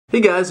Hey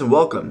guys, and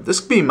welcome.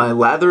 This could be my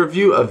lather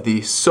review of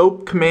the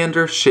Soap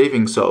Commander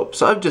shaving soap.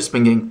 So I've just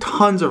been getting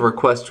tons of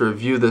requests to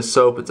review this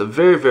soap. It's a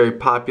very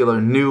popular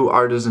new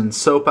artisan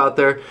soap out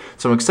there.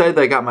 So I'm excited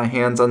that I got my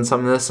hands on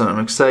some of this and I'm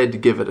excited to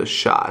give it a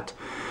shot.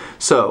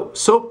 So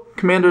Soap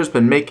Commander has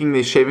been making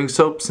these shaving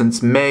soaps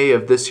since May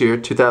of this year,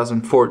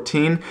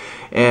 2014,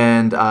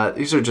 and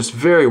these are just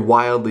very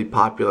wildly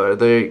popular.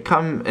 They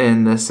come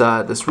in this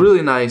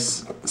really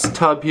nice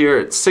tub here.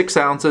 It's 6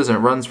 ounces and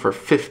it runs for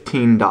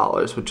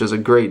 $15, which is a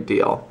great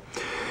deal.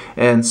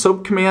 And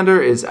Soap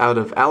Commander is out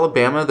of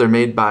Alabama. They're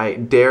made by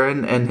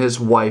Darren and his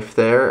wife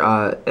there,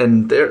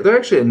 and they're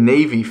actually a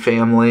Navy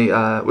family,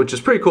 which is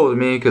pretty cool to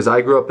me because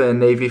I grew up in a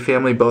Navy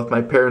family. Both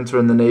my parents were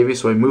in the Navy,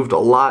 so I moved a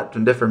lot to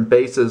different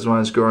bases when I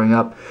was growing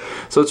up.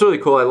 So it's really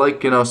cool. I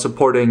like,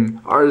 supporting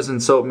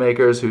artisan soap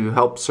makers who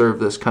help serve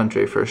this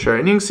country for sure.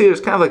 And you can see there's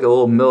kind of like a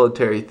little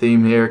military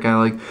theme here, kind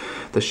of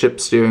like the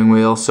ship steering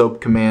wheel, Soap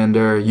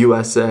Commander,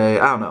 USA.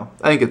 I don't know.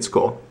 I think it's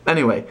cool.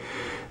 Anyway.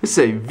 This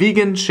is a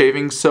vegan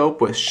shaving soap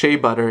with shea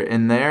butter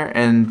in there,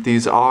 and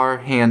these are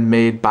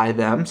handmade by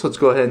them. So let's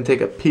go ahead and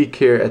take a peek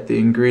here at the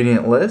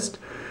ingredient list.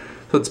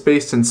 So it's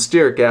based in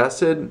stearic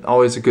acid,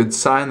 always a good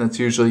sign. That's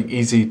usually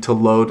easy to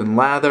load and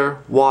lather.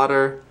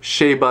 Water,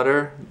 shea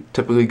butter,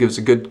 typically gives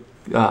a good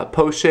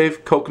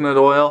post-shave. Coconut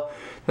oil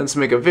tends to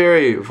make a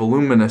very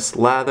voluminous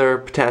lather.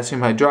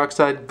 Potassium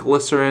hydroxide,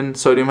 glycerin,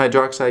 sodium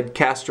hydroxide,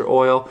 castor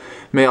oil.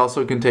 May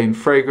also contain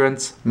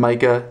fragrance,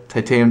 mica,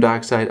 titanium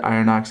dioxide,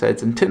 iron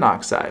oxides, and tin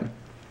oxide.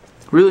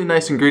 Really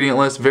nice ingredient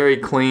list, very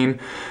clean,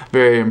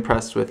 very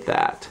impressed with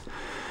that.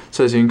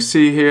 So as you can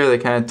see here, they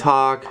kind of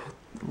talk.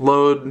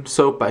 Load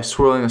soap by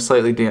swirling a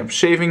slightly damp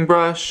shaving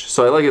brush.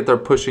 So I like it they're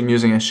pushing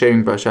using a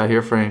shaving brush out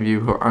here for any of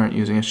you who aren't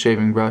using a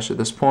shaving brush at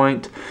this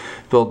point.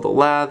 Build the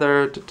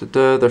lather.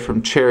 They're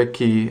from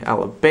Cherokee,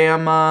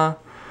 Alabama.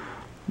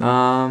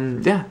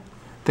 Yeah,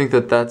 I think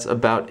that's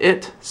about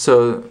it.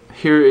 So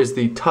here is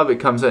the tub it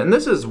comes in. And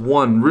this is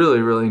one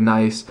really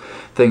nice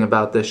thing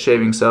about this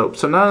shaving soap.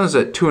 So not only is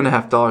it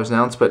 $2.50 an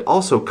ounce, but it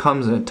also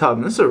comes in a tub.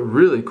 And this is a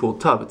really cool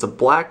tub. It's a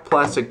black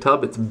plastic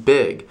tub. It's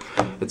big.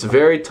 It's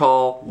very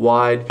tall,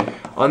 wide.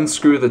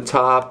 Unscrew the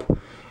top.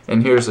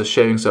 And here's the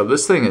shaving soap.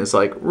 This thing is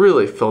like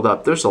really filled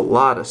up. There's a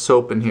lot of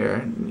soap in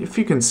here. If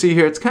you can see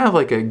here, it's kind of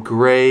like a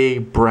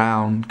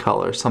gray-brown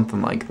color,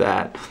 something like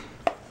that.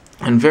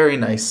 And very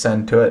nice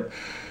scent to it.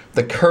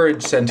 The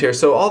Courage scent here.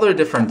 So all their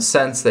different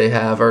scents they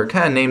have are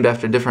kind of named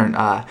after different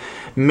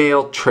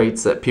male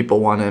traits that people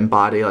want to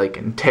embody, like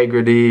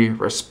integrity,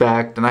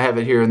 respect, and I have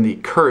it here in the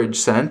Courage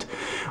scent,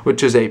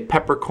 which is a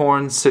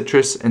peppercorn,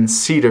 citrus, and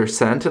cedar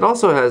scent. It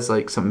also has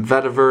like some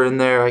vetiver in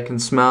there I can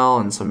smell,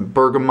 and some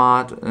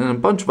bergamot, and a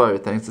bunch of other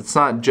things. It's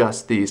not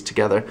just these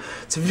together.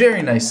 It's a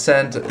very nice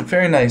scent, a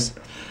very nice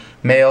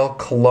male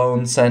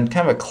cologne scent,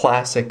 kind of a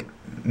classic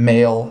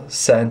male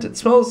scent. It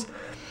smells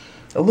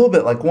a little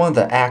bit like one of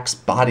the Axe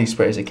body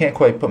sprays. I can't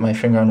quite put my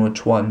finger on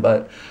which one,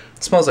 but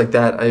it smells like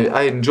that.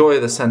 I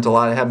enjoy the scent a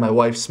lot. I had my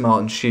wife smell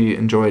it and she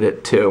enjoyed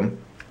it too.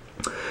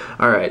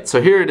 Alright,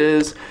 so here it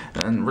is,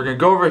 and we're going to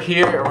go over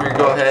here and we're going to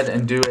go ahead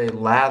and do a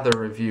lather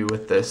review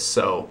with this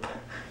soap.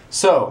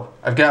 So,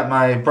 I've got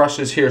my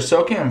brushes here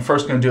soaking. I'm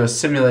first going to do a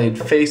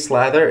simulated face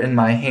lather in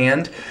my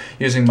hand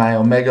using my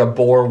Omega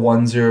Bore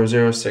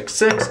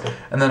 10066,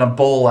 and then a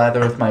bowl lather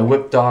with my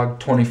Whip Dog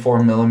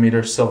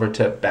 24mm silver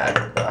tip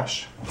bag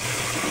brush.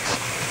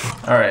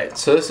 Alright,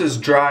 so this is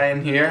dry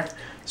in here.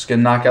 Just going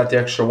to knock out the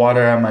extra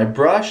water out of my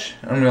brush,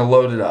 and I'm going to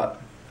load it up.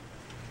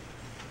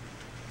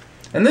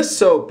 And this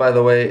soap, by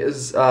the way,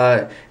 is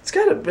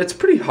it's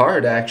pretty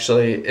hard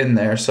actually in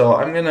there. So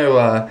I'm going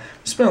to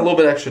spend a little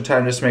bit extra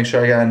time just to make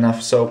sure I got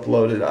enough soap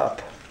loaded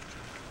up.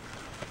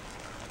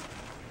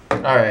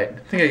 Alright, I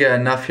think I got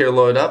enough here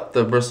loaded up.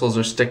 The bristles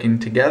are sticking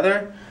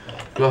together.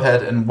 Go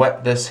ahead and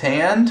wet this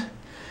hand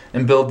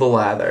and build the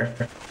lather.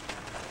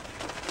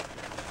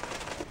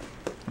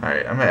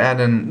 Alright, I'm going to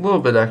add in a little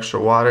bit extra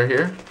water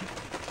here.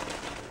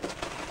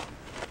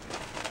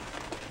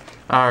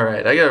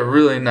 Alright, I got a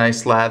really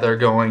nice lather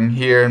going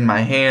here in my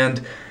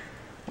hand.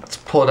 Let's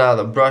pull it out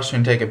of the brush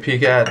and take a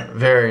peek at it.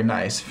 Very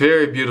nice.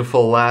 Very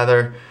beautiful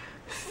lather.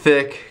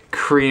 Thick,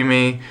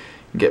 creamy.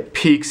 You get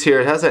peaks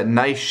here. It has that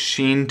nice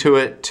sheen to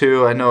it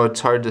too. I know it's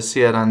hard to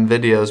see it on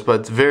videos,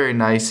 but it's very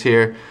nice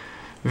here.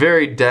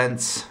 Very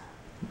dense.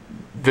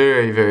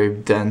 Very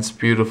dense,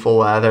 beautiful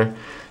lather.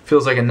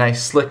 Feels like a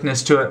nice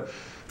slickness to it.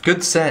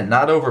 Good scent,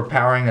 not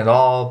overpowering at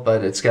all,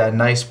 but it's got a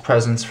nice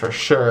presence for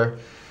sure.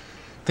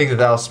 I think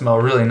that'll smell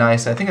really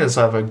nice. I think this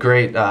will have a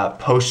great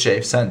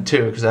post-shave scent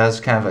too, because it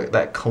has kind of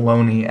that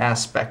cologne-y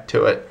aspect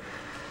to it.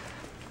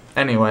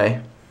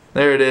 Anyway,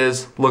 there it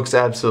is. Looks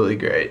absolutely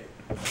great.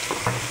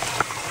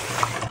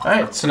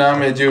 Alright, so now I'm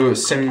going to do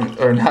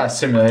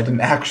an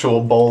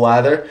actual bowl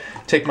lather.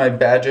 Take my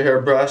badger hair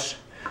brush,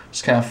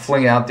 just kind of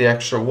fling out the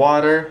extra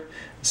water,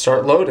 and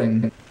start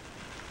loading.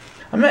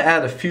 I'm going to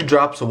add a few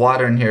drops of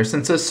water in here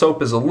since this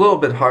soap is a little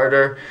bit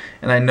harder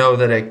and I know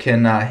that it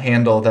can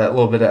handle that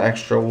little bit of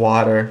extra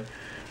water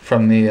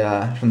from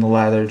the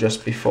lather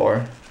just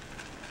before.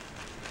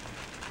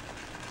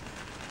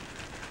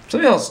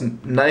 Something else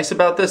nice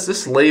about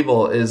this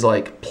label is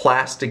like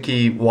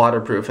plasticky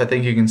waterproof. I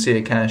think you can see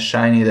it kind of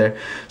shiny there.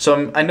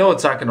 So I know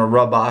it's not going to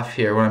rub off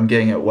here when I'm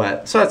getting it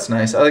wet. So that's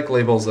nice. I like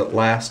labels that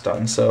last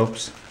on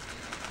soaps.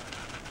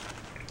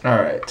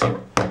 Alright,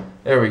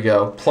 there we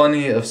go.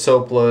 Plenty of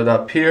soap loaded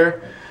up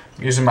here.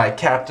 I'm using my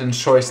Captain's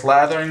Choice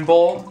lathering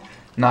bowl.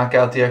 Knock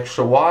out the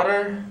extra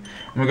water.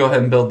 I'm going to go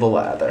ahead and build the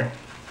lather.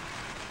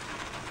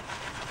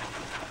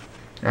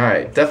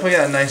 Alright, definitely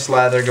got a nice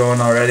lather going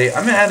already.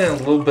 I'm going to add in a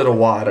little bit of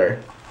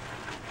water.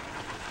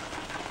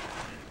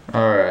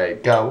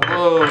 Alright, got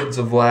loads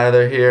of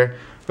lather here.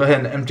 Go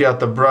ahead and empty out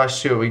the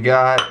brush, see what we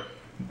got.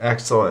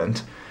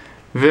 Excellent.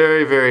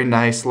 Very, very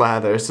nice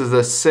lather. This is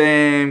the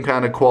same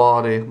kind of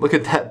quality. Look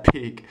at that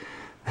peak.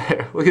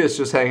 There, look at this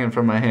just hanging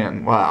from my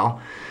hand.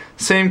 Wow.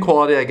 Same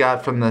quality I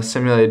got from the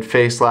simulated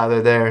face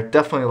lather there.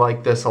 Definitely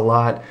like this a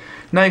lot.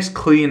 Nice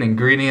clean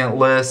ingredient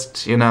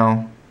list, you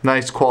know.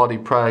 Nice quality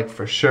product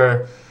for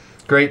sure.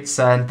 Great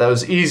scent. That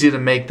was easy to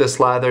make this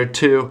lather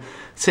too.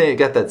 See, it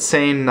got that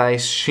same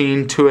nice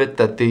sheen to it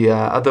that the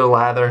other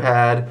lather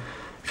had.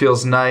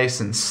 Feels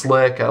nice and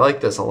slick. I like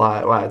this a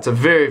lot. Wow, it's a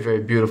very, very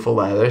beautiful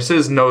lather. This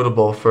is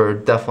notable for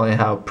definitely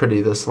how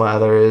pretty this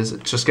lather is.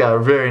 It's just got a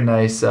very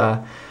nice,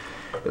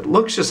 it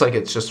looks just like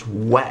it's just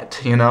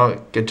wet, you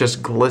know? It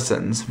just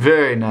glistens.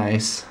 Very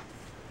nice.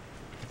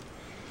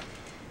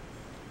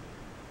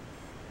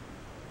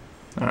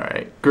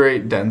 Alright,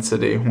 great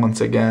density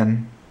once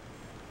again.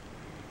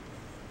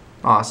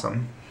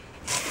 Awesome.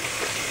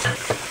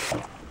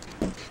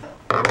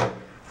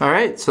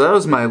 Alright, so that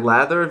was my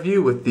lather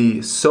review with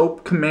the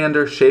Soap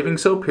Commander shaving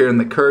soap here in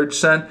the Courage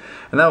scent,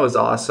 and that was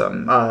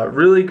awesome.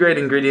 Really great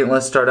ingredient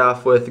list. Start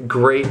off with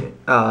great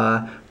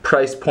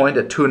price point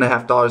at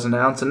 $2.50 an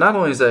ounce, and not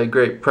only is that a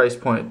great price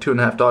point at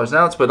 $2.50 an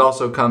ounce, but it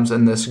also comes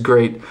in this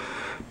great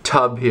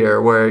tub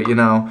here where, you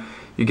know,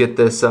 you get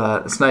this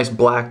nice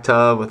black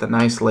tub with a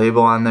nice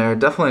label on there.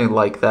 Definitely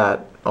like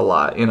that a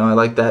lot. You know, I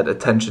like that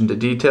attention to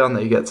detail and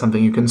that you get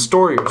something you can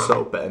store your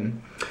soap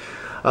in.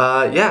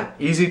 Yeah,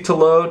 easy to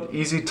load,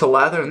 easy to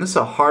lather, and this is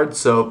a hard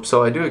soap,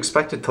 so I do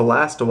expect it to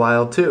last a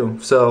while too.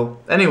 So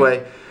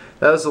anyway,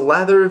 that was a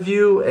lather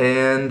review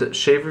and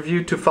shave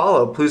review to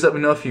follow. Please let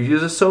me know if you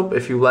use a soap,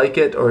 if you like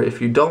it, or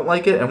if you don't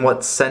like it, and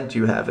what scent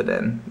you have it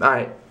in.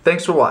 Alright,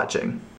 thanks for watching.